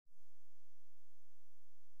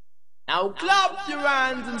Now clap your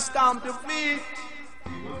hands and stamp your feet.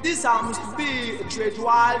 This happens to be a treat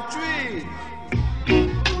wild tree.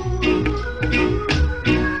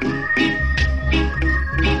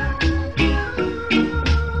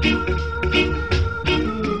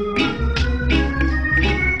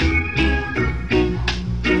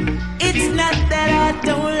 It's not that I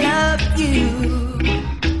don't love you.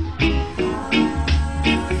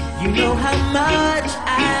 You know how much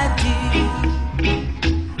I do.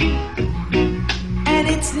 And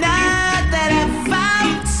it's not that I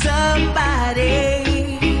found somebody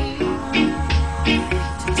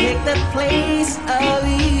to take the place of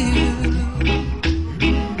you,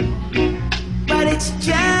 but it's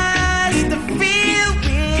just the feel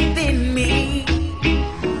within me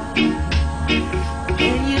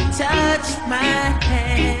when you touch my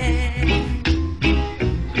hand,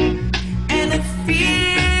 and the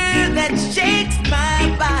fear that shakes my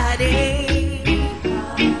body.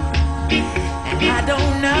 I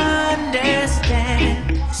don't understand,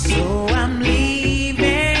 so I'm leaving.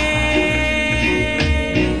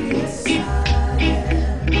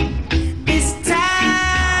 This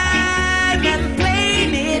time I'm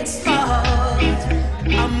playing it smart.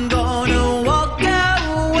 I'm gonna walk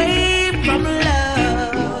away from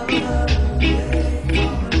love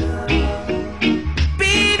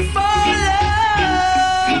before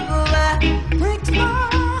love breaks my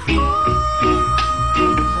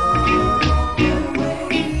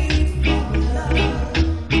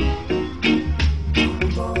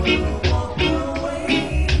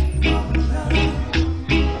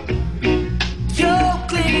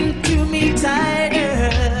tighter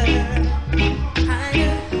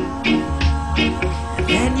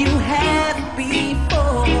than you have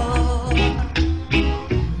before,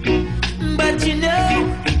 but you know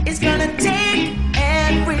it's gonna take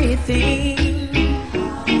everything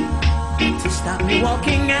to stop me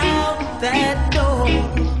walking out that door.